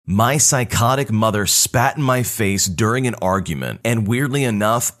My psychotic mother spat in my face during an argument, and weirdly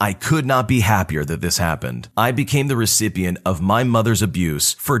enough, I could not be happier that this happened. I became the recipient of my mother's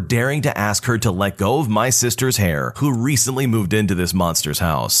abuse for daring to ask her to let go of my sister's hair, who recently moved into this monster's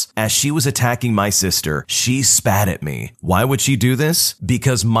house. As she was attacking my sister, she spat at me. Why would she do this?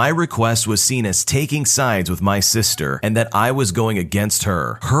 Because my request was seen as taking sides with my sister and that I was going against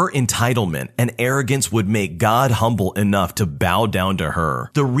her. Her entitlement and arrogance would make God humble enough to bow down to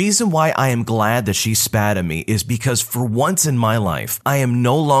her. The reason why I am glad that she spat at me is because for once in my life, I am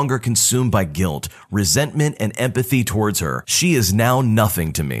no longer consumed by guilt, resentment, and empathy towards her. She is now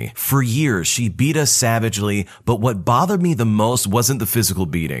nothing to me. For years, she beat us savagely, but what bothered me the most wasn't the physical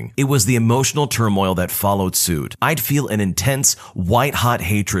beating. It was the emotional turmoil that followed suit. I'd feel an intense, white-hot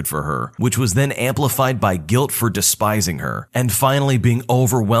hatred for her, which was then amplified by guilt for despising her, and finally being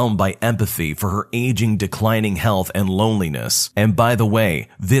overwhelmed by empathy for her aging, declining health and loneliness. And by the way,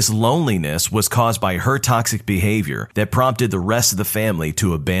 this loneliness was caused by her toxic behavior that prompted the rest of the family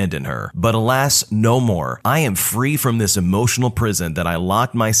to abandon her. But alas, no more. I am free from this emotional prison that I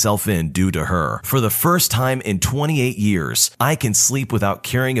locked myself in due to her. For the first time in 28 years, I can sleep without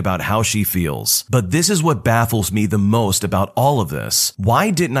caring about how she feels. But this is what baffles me the most about all of this.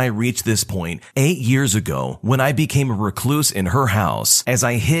 Why didn't I reach this point 8 years ago when I became a recluse in her house as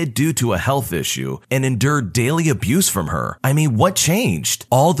I hid due to a health issue and endured daily abuse from her? I mean, what changed?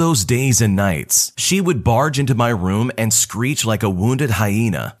 All those days and nights, she would barge into my room and screech like a wounded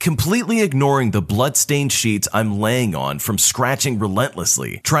hyena, completely ignoring the blood-stained sheets I'm laying on from scratching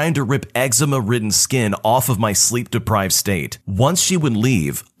relentlessly, trying to rip eczema-ridden skin off of my sleep-deprived state. Once she would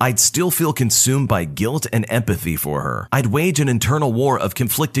leave, I'd still feel consumed by guilt and empathy for her. I'd wage an internal war of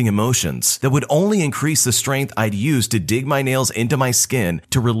conflicting emotions that would only increase the strength I'd use to dig my nails into my skin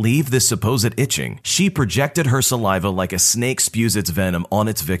to relieve this supposed itching. She projected her saliva like a snake spews its venom on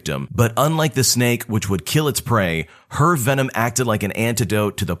its victim, but unlike the snake, which would kill its prey, her venom acted like an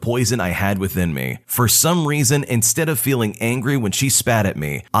antidote to the poison I had within me. For some reason, instead of feeling angry when she spat at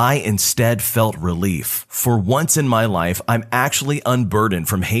me, I instead felt relief. For once in my life, I'm actually unburdened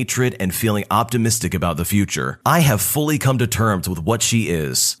from hatred and feeling optimistic about the future. I have fully come to terms with what she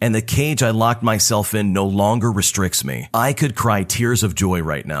is, and the cage I locked myself in no longer restricts me. I could cry tears of joy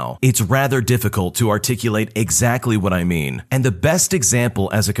right now. It's rather difficult to articulate exactly what I mean, and the best example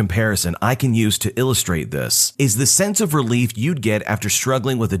as a comparison I can use to illustrate this is the sense of relief you'd get after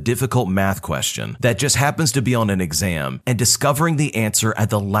struggling with a difficult math question that just happens to be on an exam and discovering the answer at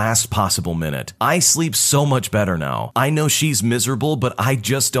the last possible minute. I sleep so much better now. I know she's miserable, but I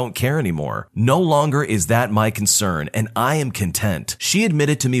just don't care anymore. No longer is that my concern, and I am content. She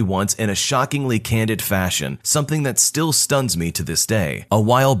admitted to me once in a shockingly candid fashion, something that still stuns me to this day. A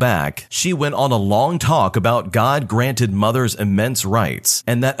while back, she went on a long talk about God granted mothers immense rights,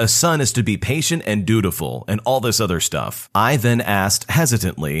 and that a son is to be patient and dutiful, and all this other stuff. I then asked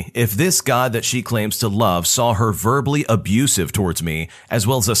hesitantly if this God that she claims to love saw her verbally abusive towards me, as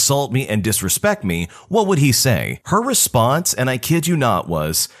well as assault me and disrespect me, what would he say? Her response, and I kid you not,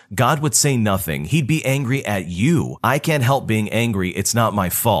 was, God would say nothing. He'd be angry at you. I can't help being angry. It's not my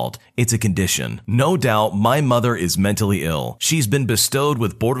fault. It's a condition. No doubt, my mother is mentally ill. She's been bestowed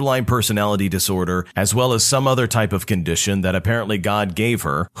with borderline personality disorder, as well as some other type of condition that apparently God gave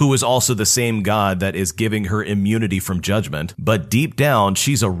her, who is also the same God that is giving her immunity from judgment. But deep down,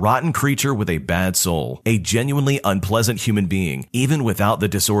 she's a rotten creature with a bad soul, a genuinely unpleasant human being, even without the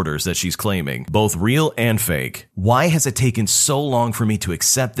disorders that she's claiming, both real and fake. Why has it taken so long for me to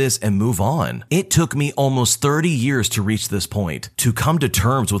accept this and move on? It took me almost 30 years to reach this point, to come to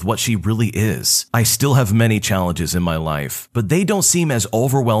terms with what she really is. I still have many challenges in my life, but they don't seem as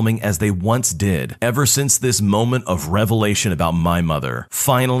overwhelming as they once did, ever since this moment of revelation about my mother.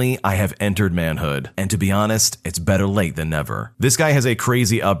 Finally, I have entered manhood, and to be honest, it's better late than never. This guy has a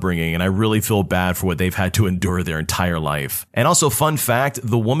crazy upbringing, and I really feel bad for what they've had to endure their entire life. And also, fun fact,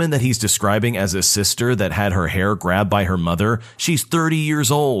 the woman that he's describing as a sister that had her hair grabbed by her mother, she's 30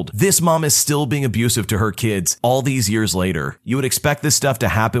 years old. This mom is still being abusive to her kids all these years later. You would expect this stuff to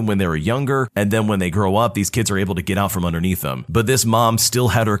happen when they were younger, and then when they grow up, these kids are able to get out from underneath them. But this mom still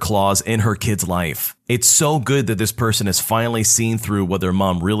had her claws in her kid's life. It's so good that this person has finally seen through what their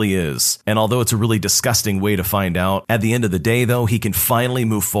mom really is. And although it's a really disgusting way to find out, at the end of the day though, he can finally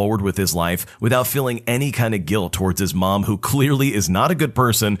move forward with his life without feeling any kind of guilt towards his mom, who clearly is not a good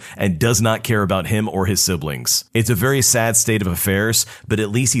person and does not care about him or his siblings. It's a very sad state of affairs, but at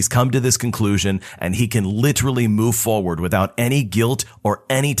least he's come to this conclusion and he can literally move forward without any guilt or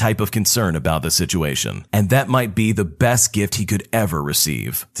any type of concern about the situation. And that might be the best gift he could ever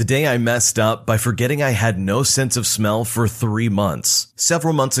receive. Today I messed up by forgetting saying I had no sense of smell for 3 months.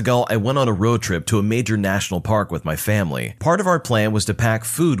 Several months ago, I went on a road trip to a major national park with my family. Part of our plan was to pack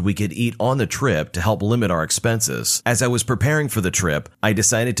food we could eat on the trip to help limit our expenses. As I was preparing for the trip, I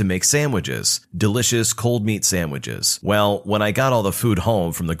decided to make sandwiches, delicious cold meat sandwiches. Well, when I got all the food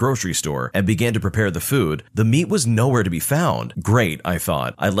home from the grocery store and began to prepare the food, the meat was nowhere to be found. Great, I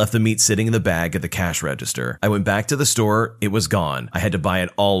thought. I left the meat sitting in the bag at the cash register. I went back to the store, it was gone. I had to buy it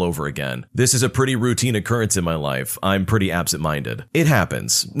all over again. This is a pretty routine occurrence in my life. I'm pretty absent-minded. It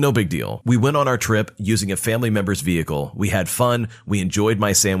happens. No big deal. We went on our trip using a family member's vehicle. We had fun. We enjoyed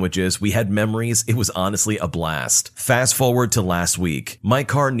my sandwiches. We had memories. It was honestly a blast. Fast forward to last week. My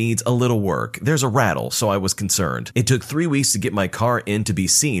car needs a little work. There's a rattle, so I was concerned. It took 3 weeks to get my car in to be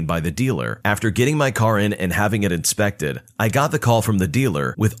seen by the dealer. After getting my car in and having it inspected, I got the call from the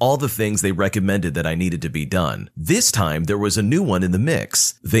dealer with all the things they recommended that I needed to be done. This time, there was a new one in the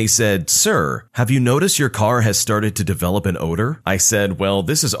mix. They said, "Sir, have you noticed your car has started to develop an odor?" I said, "Well,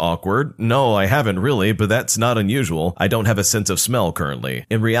 this is awkward. No, I haven't really, but that's not unusual. I don't have a sense of smell currently."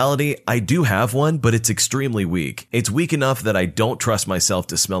 In reality, I do have one, but it's extremely weak. It's weak enough that I don't trust myself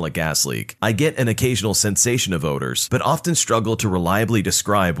to smell a gas leak. I get an occasional sensation of odors, but often struggle to reliably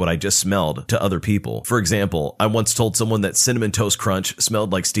describe what I just smelled to other people. For example, I once told someone that Cinnamon Toast Crunch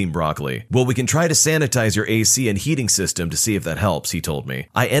smelled like steamed broccoli. "Well, we can try to sanitize your AC and heating system to see if that helps," he told me.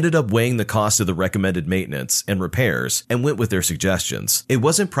 I ended up weighing the cost of the recommended maintenance and repairs and went with their suggestions. It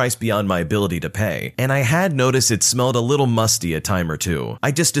wasn't priced beyond my ability to pay, and I had noticed it smelled a little musty a time or two.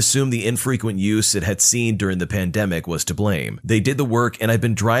 I just assumed the infrequent use it had seen during the pandemic was to blame. They did the work, and I've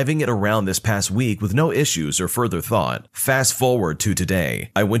been driving it around this past week with no issues or further thought. Fast forward to today.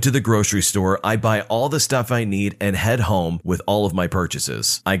 I went to the grocery store, I buy all the stuff I need, and head home with all of my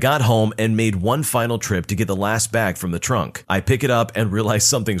purchases. I got home and made one final trip to get the last bag from the trunk. I pick it up and realize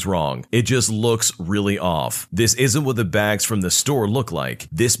something's wrong. It just looks really off. This isn't what the bags from the store look like.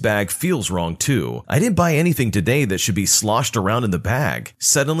 This bag feels wrong too. I didn't buy anything today that should be sloshed around in the bag.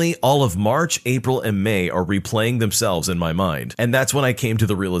 Suddenly, all of March, April, and May are replaying themselves in my mind. And that's when I came to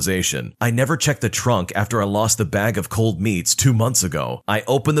the realization. I never checked the trunk after I lost the bag of cold meats 2 months ago. I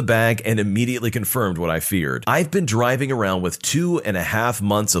opened the bag and immediately confirmed what I feared. I've been driving around with 2.5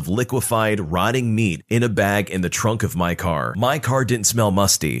 months of liquefied, rotting meat in a bag in the trunk of my car. My car didn't smell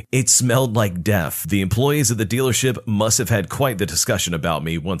musty. It smelled like death. The employees at the dealership must have had quite the discussion about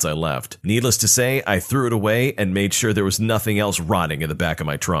me once I left. Needless to say, I threw it away and made sure there was nothing else rotting in the back of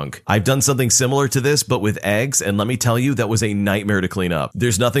my trunk. I've done something similar to this, but with eggs, and let me tell you, that was a nightmare to clean up.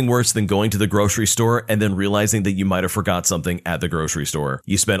 There's nothing worse than going to the grocery store and then realizing that you might have forgot something at the grocery store.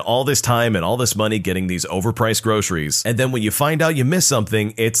 You spend all this time and all this money getting these overpriced groceries, and then when you find out you missed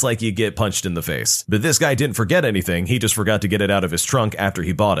something, it's like you get punched in the face. But this guy didn't forget anything, he just forgot to get it out of his trunk after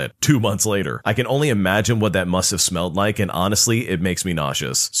he bought it, 2 months later. I can only imagine what that must have smelled like, and honestly, it makes me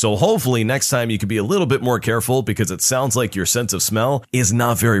nauseous. So hopefully next time you can be a little bit more careful, because it sounds like your sense of smell is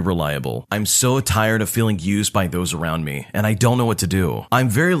not very reliable. I'm so tired of feeling used by those around me, and I don't know what to do. I'm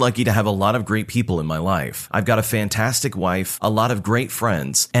very lucky to have a lot of great people in my life. I've got a fantastic wife, a lot of great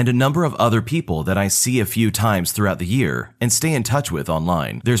friends, and a number of other people that I see a few times throughout the year and stay in touch with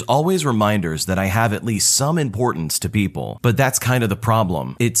online. There's always reminders that I have at least some importance to people, but that's kind of the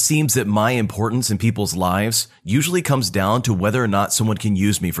problem. It seems that my importance in people's lives usually comes down to whether or not someone can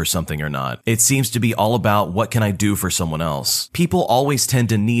use me for something or not. It seems to be all about what can I do for someone else. People always tend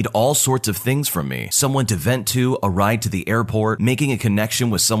to need all sorts of things from me. Someone to vent to, a ride to the airport, making a connection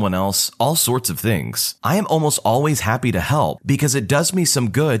with someone else, all sorts of things. I am almost always happy to help because it does me some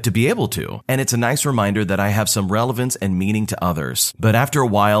good to be able to, and it's a nice reminder that I have some relevance and meaning to others. But after a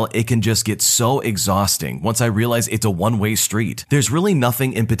while, it can just get so exhausting once I realize it's a one-way street. There's really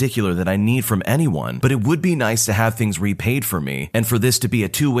nothing in particular that I need from anyone, but it would be nice to have things repaid for me and for this to be a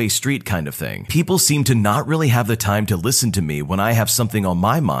two-way street kind of thing. People seem to not really have the time to listen to me when I have something on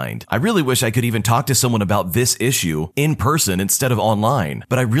my mind. I really wish I could even talk to someone about this issue in person instead of online,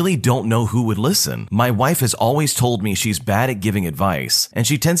 but I really don't know who would listen. My wife has always told me she's bad at giving advice, and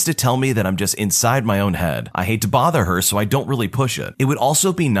she tends to tell me that I'm just inside my own head. I hate to bother her, so I don't really push it. It would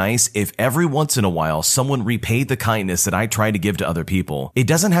also be nice if every once in a while someone repaid the kindness that I try to give to other people. It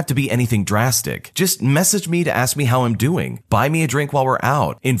doesn't have to be anything drastic. Just message me to ask me how I'm doing, buy me a drink while we're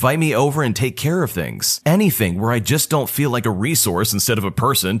out, invite me over and take care of things. Anything where I just don't feel like a resource instead of a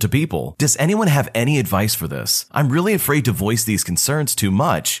person to people. Does anyone have any advice for this? I'm really afraid to voice these concerns too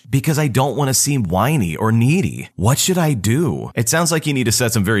much because I don't want to seem whiny or needy. What should I do? It sounds like you need to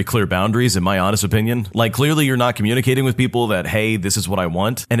set some very clear boundaries, in my honest opinion. Like, clearly you're not communicating with people that, hey, this is what I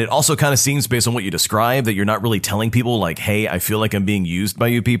want. And it also kind of seems, based on what you describe, that you're not really telling people like, hey, I feel like I'm being used by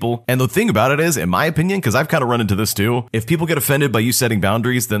you people. And And the thing about it is, in my opinion, because I've kind of run into this too, if people get offended by you setting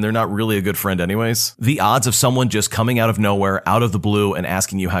boundaries, then they're not really a good friend anyways. The odds of someone just coming out of nowhere, out of the blue, and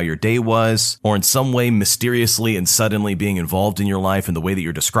asking you how your day was, or in some way mysteriously and suddenly being involved in your life in the way that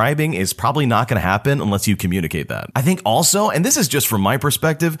you're describing is probably not going to happen unless you communicate that. I think also, and this is just from my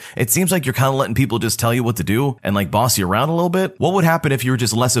perspective, it seems like you're kind of letting people just tell you what to do and like boss you around a little bit. What would happen if you were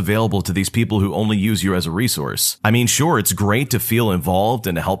just less available to these people who only use you as a resource? I mean, sure, it's great to feel involved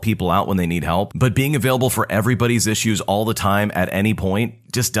and to help people out when they need help, but being available for everybody's issues all the time at any point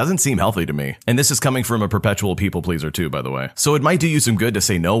just doesn't seem healthy to me. And this is coming from a perpetual people pleaser too, by the way. So it might do you some good to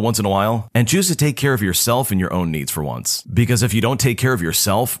say no once in a while and choose to take care of yourself and your own needs for once. Because if you don't take care of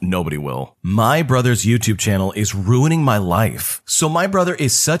yourself, nobody will. My brother's YouTube channel is ruining my life. So my brother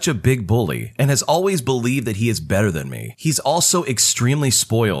is such a big bully and has always believed that he is better than me. He's also extremely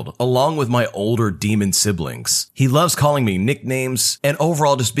spoiled, along with my older demon siblings. He loves calling me nicknames and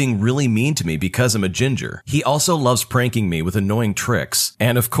overall just being really mean to me because I'm a ginger. He also loves pranking me with annoying tricks.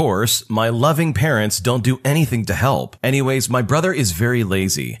 And of course, my loving parents don't do anything to help. Anyways, my brother is very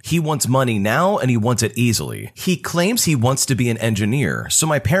lazy. He wants money now and he wants it easily. He claims he wants to be an engineer, so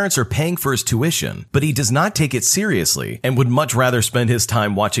my parents are paying for his tuition, but he does not take it seriously and would much rather spend his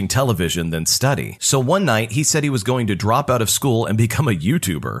time watching television than study. So one night, he said he was going to drop out of school and become a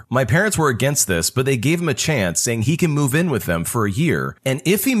YouTuber. My parents were against this, but they gave him a chance, saying he can move in with them for a year, and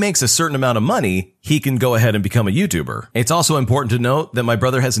if he makes a certain amount of money, he can go ahead and become a YouTuber. It's also important to note that my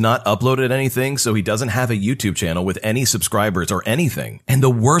brother has not uploaded anything, so he doesn't have a YouTube channel with any subscribers or anything. And the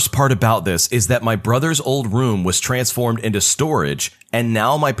worst part about this is that my brother's old room was transformed into storage, and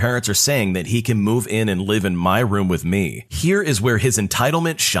now my parents are saying that he can move in and live in my room with me. Here is where his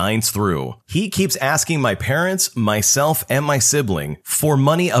entitlement shines through. He keeps asking my parents, myself, and my sibling for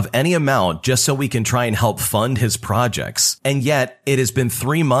money of any amount just so we can try and help fund his projects. And yet, it has been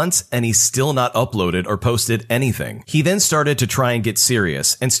 3 months and he's still not uploaded or posted anything. He then started to try and get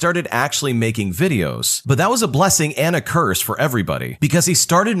serious and started actually making videos. But that was a blessing and a curse for everybody because he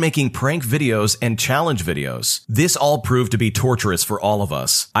started making prank videos and challenge videos. This all proved to be torturous for all of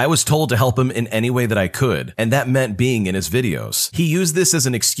us. I was told to help him in any way that I could, and that meant being in his videos. He used this as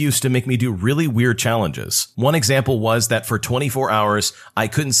an excuse to make me do really weird challenges. One example was that for 24 hours, I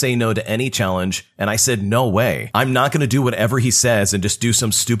couldn't say no to any challenge, and I said, no way. I'm not going to do whatever he says and just do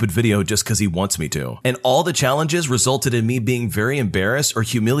some stupid video just because he wants me to. And all the challenges resulted in me being very embarrassed or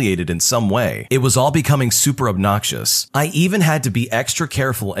humiliated in some way. It was all becoming super obnoxious. I even had to be extra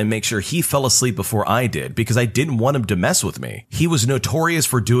careful and make sure he fell asleep before I did because I didn't want him to mess with me. He was notorious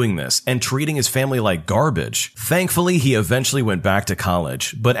for doing this and treating his family like garbage. Thankfully, he eventually went back to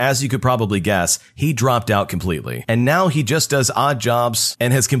college, but as you could probably guess, he dropped out completely. And now he just does odd jobs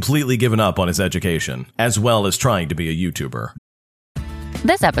and has completely given up on his education, as well as trying to be a YouTuber.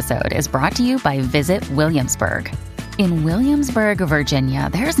 This episode is brought to you by Visit Williamsburg. In Williamsburg, Virginia,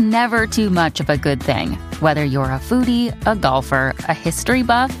 there's never too much of a good thing. Whether you're a foodie, a golfer, a history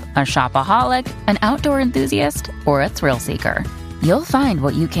buff, a shopaholic, an outdoor enthusiast, or a thrill seeker, you'll find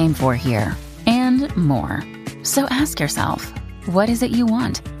what you came for here and more. So ask yourself, what is it you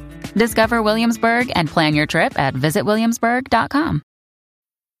want? Discover Williamsburg and plan your trip at visitwilliamsburg.com.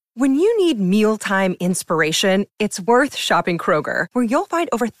 When you need mealtime inspiration, it's worth shopping Kroger, where you'll find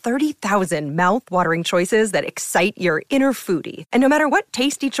over 30,000 mouth-watering choices that excite your inner foodie. And no matter what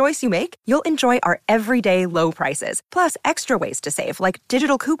tasty choice you make, you'll enjoy our everyday low prices, plus extra ways to save, like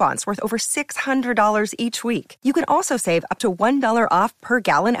digital coupons worth over $600 each week. You can also save up to $1 off per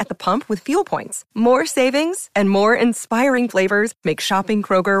gallon at the pump with fuel points. More savings and more inspiring flavors make shopping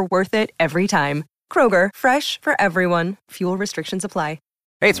Kroger worth it every time. Kroger, fresh for everyone. Fuel restrictions apply.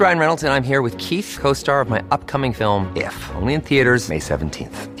 Hey, it's Ryan Reynolds, and I'm here with Keith, co-star of my upcoming film, If, only in theaters May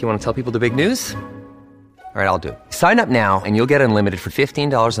 17th. Do you want to tell people the big news? All right, I'll do it. Sign up now and you'll get unlimited for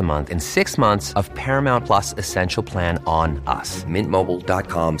 $15 a month and 6 months of Paramount Plus Essential Plan on us.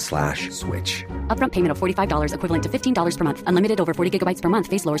 MintMobile.com/switch. Upfront payment of $45 equivalent to $15 per month. Unlimited over 40 gigabytes per month.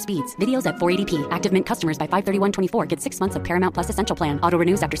 Face lower speeds. Videos at 480p. Active Mint customers by 531.24 get 6 months of Paramount Plus Essential Plan. Auto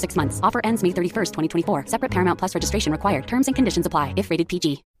renews after 6 months. Offer ends May 31st, 2024. Separate Paramount Plus registration required. Terms and conditions apply if rated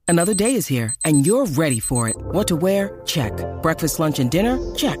PG. Another day is here and you're ready for it. What to wear? Check. Breakfast, lunch, and dinner?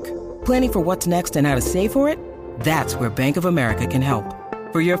 Check. Planning for what's next and how to save for it? That's where Bank of America can help.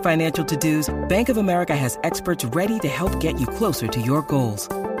 For your financial to-dos, Bank of America has experts ready to help get you closer to your goals.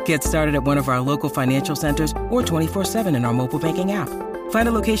 Get started at one of our local financial centers or 24/7 in our mobile banking app. Find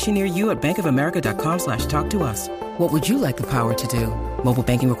a location near you at bankofamerica.com/talktous. What would you like the power to do? Mobile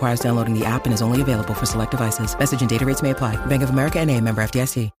banking requires downloading the app and is only available for select devices. Message and data rates may apply. Bank of America N.A., member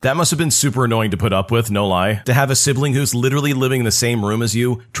FDIC. That must have been super annoying to put up with, no lie. To have a sibling who's literally living in the same room as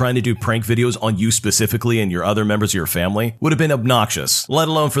you, trying to do prank videos on you specifically and your other members of your family, would have been obnoxious, let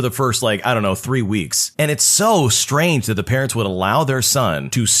alone for the first, 3 weeks. And it's so strange that the parents would allow their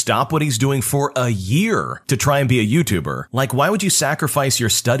son to stop what he's doing for a year to try and be a YouTuber. Why would you sacrifice your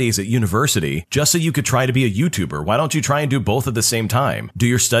studies at university just so you could try to be a YouTuber? Why don't you try and do both at the same time? Do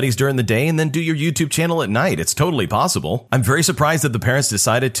your studies during the day and then do your YouTube channel at night. It's totally possible. I'm very surprised that the parents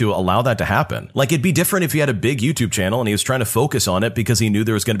decided to allow that to happen. It'd be different if he had a big YouTube channel and he was trying to focus on it because he knew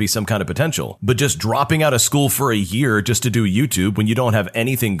there was going to be some kind of potential. But just dropping out of school for a year just to do YouTube when you don't have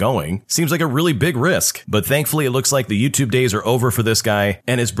anything going seems like a really big risk. But thankfully, it looks like the YouTube days are over for this guy,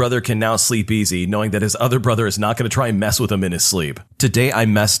 and his brother can now sleep easy, knowing that his other brother is not going to try and mess with him in his sleep. Today, I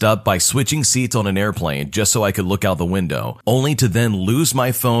messed up by switching seats on an airplane just so I could look out the window, only to then lose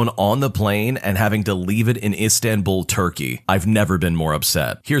my phone on the plane and having to leave it in Istanbul, Turkey. I've never been more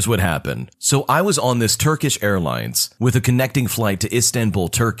upset. Here's what happened. So I was on this Turkish Airlines with a connecting flight to Istanbul,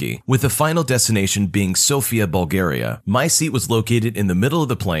 Turkey, with the final destination being Sofia, Bulgaria. My seat was located in the middle of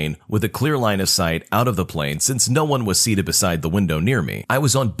the plane with a clear line of sight out of the plane since no one was seated beside the window near me. I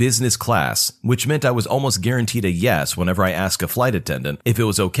was on business class, which meant I was almost guaranteed a yes whenever I asked a flight attendant if it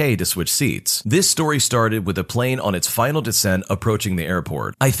was okay to switch seats. This story started with the plane on its final descent approaching the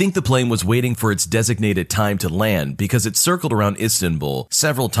airport. I think the plane was waiting for its designated time to land because it circled around Istanbul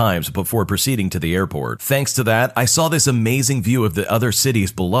several times before proceeding to the airport. Thanks to that, I saw this amazing view of the other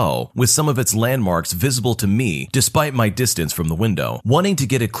cities below, with some of its landmarks visible to me despite my distance from the window. Wanting to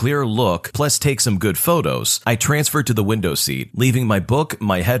get a clear look, plus take some good photos, I transferred to the window seat, leaving my book,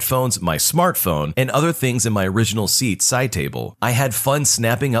 my headphones, my smartphone, and other things in my original seat side table. I had fun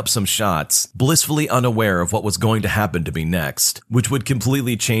snapping up some shots, blissfully unaware of what was going to happen to me next, which would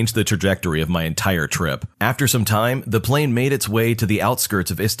completely changed the trajectory of my entire trip. After some time, the plane made its way to the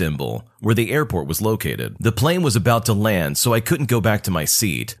outskirts of Istanbul, where the airport was located. The plane was about to land, so I couldn't go back to my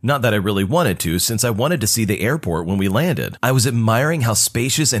seat. Not that I really wanted to, since I wanted to see the airport when we landed. I was admiring how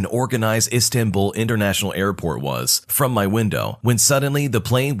spacious and organized Istanbul International Airport was from my window, when suddenly the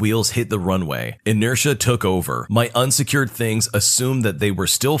plane wheels hit the runway. Inertia took over. My unsecured things assumed that they were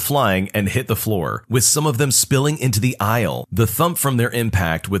still flying and hit the floor, with some of them spilling into the aisle. The thump from their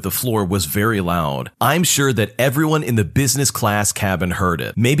impact with the floor was very loud. I'm sure that everyone in the business class cabin heard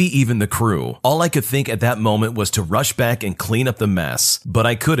it, maybe even the crew. All I could think at that moment was to rush back and clean up the mess, but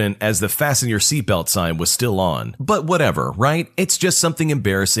I couldn't as the fasten your seatbelt sign was still on. But whatever, right? It's just something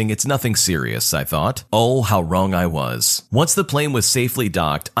embarrassing, it's nothing serious, I thought. Oh, how wrong I was. Once the plane was safely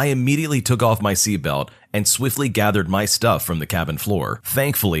docked, I immediately took off my seatbelt and swiftly gathered my stuff from the cabin floor.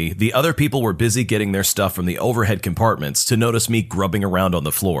 Thankfully, the other people were busy getting their stuff from the overhead compartments to notice me grubbing around on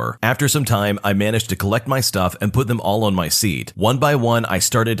the floor. After some time, I managed to collect my stuff and put them all on my seat. One by one, I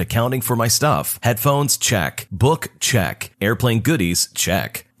started accounting for my stuff. Headphones, check. Book, check. Airplane goodies,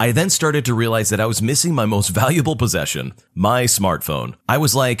 check. I then started to realize that I was missing my most valuable possession, my smartphone. I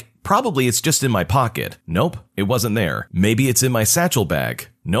was like, probably it's just in my pocket. Nope, it wasn't there. Maybe it's in my satchel bag.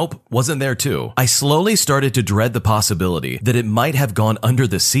 Nope, wasn't there too. I slowly started to dread the possibility that it might have gone under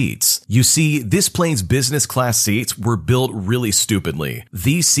the seats. You see, this plane's business class seats were built really stupidly.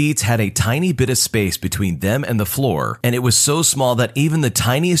 These seats had a tiny bit of space between them and the floor, and it was so small that even the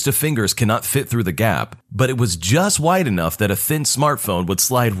tiniest of fingers cannot fit through the gap. But it was just wide enough that a thin smartphone would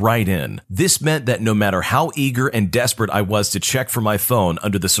slide right in. This meant that no matter how eager and desperate I was to check for my phone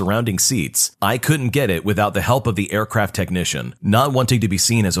under the surrounding seats, I couldn't get it without the help of the aircraft technician. Not wanting to be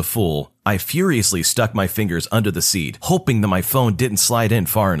seen as a fool, I furiously stuck my fingers under the seat, hoping that my phone didn't slide in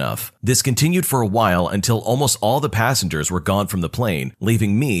far enough. This continued for a while until almost all the passengers were gone from the plane,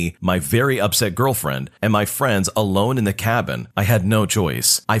 leaving me, my very upset girlfriend, and my friends alone in the cabin. I had no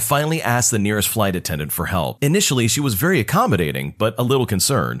choice. I finally asked the nearest flight attendant for help. Initially, she was very accommodating, but a little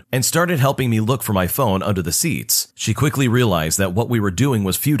concerned, and started helping me look for my phone under the seats. She quickly realized that what we were doing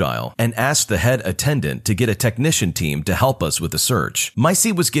was futile, and asked the head attendant to get a technician team to help us with the search. My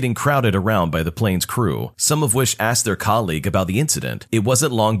seat was getting crowded around by the plane's crew, some of which asked their colleague about the incident. It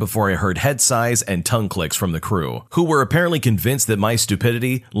wasn't long before I heard head sighs and tongue clicks from the crew, who were apparently convinced that my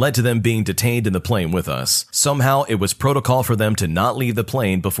stupidity led to them being detained in the plane with us. Somehow, it was protocol for them to not leave the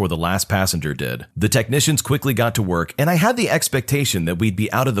plane before the last passenger did. The technicians quickly got to work, and I had the expectation that we'd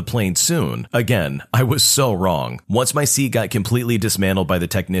be out of the plane soon. Again, I was so wrong. Once my seat got completely dismantled by the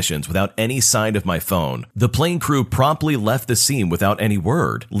technicians without any sign of my phone, the plane crew promptly left the scene without any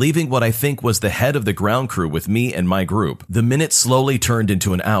word, leaving what what I think was the head of the ground crew with me and my group. The minutes slowly turned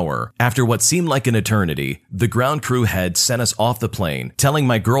into an hour. After what seemed like an eternity, the ground crew head sent us off the plane, telling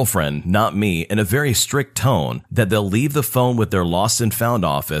my girlfriend, not me, in a very strict tone that they'll leave the phone with their lost and found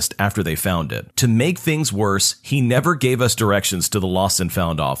office after they found it. To make things worse, he never gave us directions to the lost and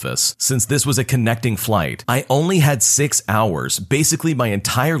found office. Since this was a connecting flight, I only had 6 hours, basically my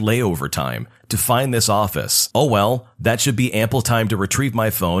entire layover time, to find this office. Oh well, that should be ample time to retrieve my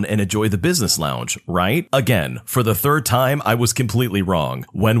phone and enjoy the business lounge, right? Again, for the third time, I was completely wrong.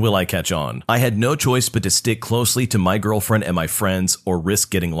 When will I catch on? I had no choice but to stick closely to my girlfriend and my friends or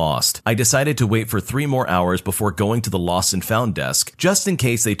risk getting lost. I decided to wait for 3 more hours before going to the lost and found desk, just in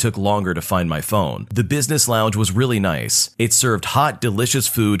case they took longer to find my phone. The business lounge was really nice. It served hot, delicious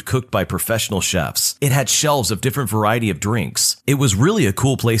food cooked by professional chefs. It had shelves of different variety of drinks. It was really a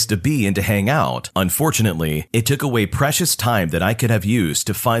cool place to be and to hang out. Unfortunately, it took away precious time that I could have used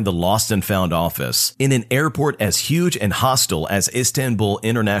to find the lost and found office. In an airport as huge and hostile as Istanbul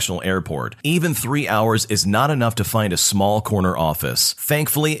International Airport, even 3 hours is not enough to find a small corner office.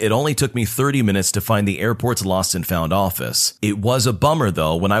 Thankfully, it only took me 30 minutes to find the airport's lost and found office. It was a bummer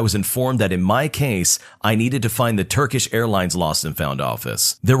though when I was informed that in my case, I needed to find the Turkish Airlines lost and found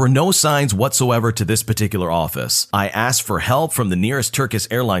office. There were no signs whatsoever to this particular office. I asked for help from the nearest Turkish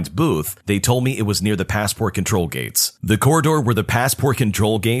Airlines booth. They told me it was near the passport control gates. The corridor where the passport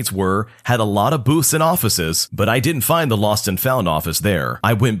control gates were had a lot of booths and offices, but I didn't find the lost and found office there.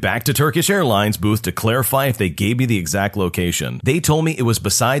 I went back to Turkish Airlines booth to clarify if they gave me the exact location. They told me it was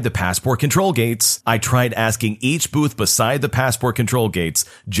beside the passport control gates. I tried asking each booth beside the passport control gates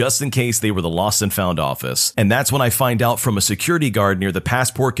just in case they were the lost and found office. And that's when I find out from a security guard near the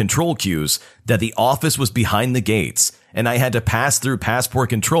passport control queues that the office was behind the gates, and I had to pass through passport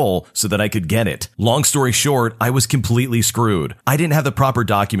control so that I could get it. Long story short, I was completely screwed. I didn't have the proper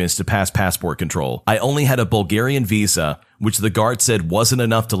documents to pass passport control. I only had a Bulgarian visa, which the guard said wasn't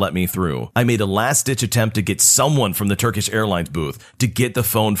enough to let me through. I made a last-ditch attempt to get someone from the Turkish Airlines booth to get the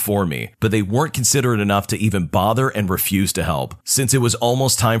phone for me, but they weren't considerate enough to even bother and refused to help. Since it was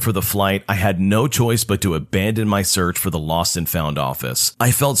almost time for the flight, I had no choice but to abandon my search for the lost and found office.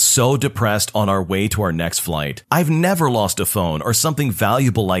 I felt so depressed on our way to our next flight. I've never lost a phone or something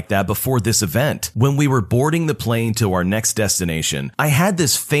valuable like that before this event. When we were boarding the plane to our next destination, I had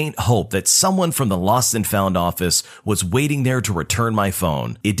this faint hope that someone from the lost and found office was waiting there to return my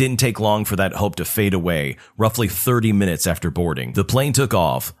phone. It didn't take long for that hope to fade away, roughly 30 minutes after boarding. The plane took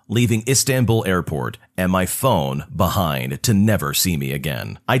off, leaving Istanbul Airport, and my phone behind to never see me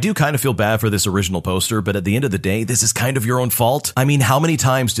again. I do kind of feel bad for this original poster, but at the end of the day, this is kind of your own fault. I mean, how many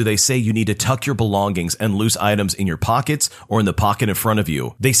times do they say you need to tuck your belongings and loose items in your pockets or in the pocket in front of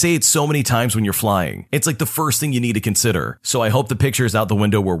you? They say it so many times when you're flying. It's like the first thing you need to consider. So I hope the pictures out the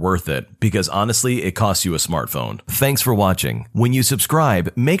window were worth it, because honestly, it costs you a smartphone. Thanks for watching. When you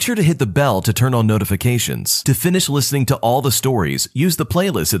subscribe, make sure to hit the bell to turn on notifications. To finish listening to all the stories, use the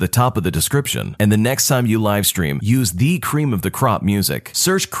playlist at the top of the description. And the next time you live stream, use the Cream of the Crop music.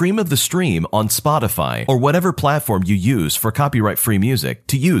 Search Cream of the Stream on Spotify or whatever platform you use for copyright-free music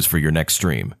to use for your next stream.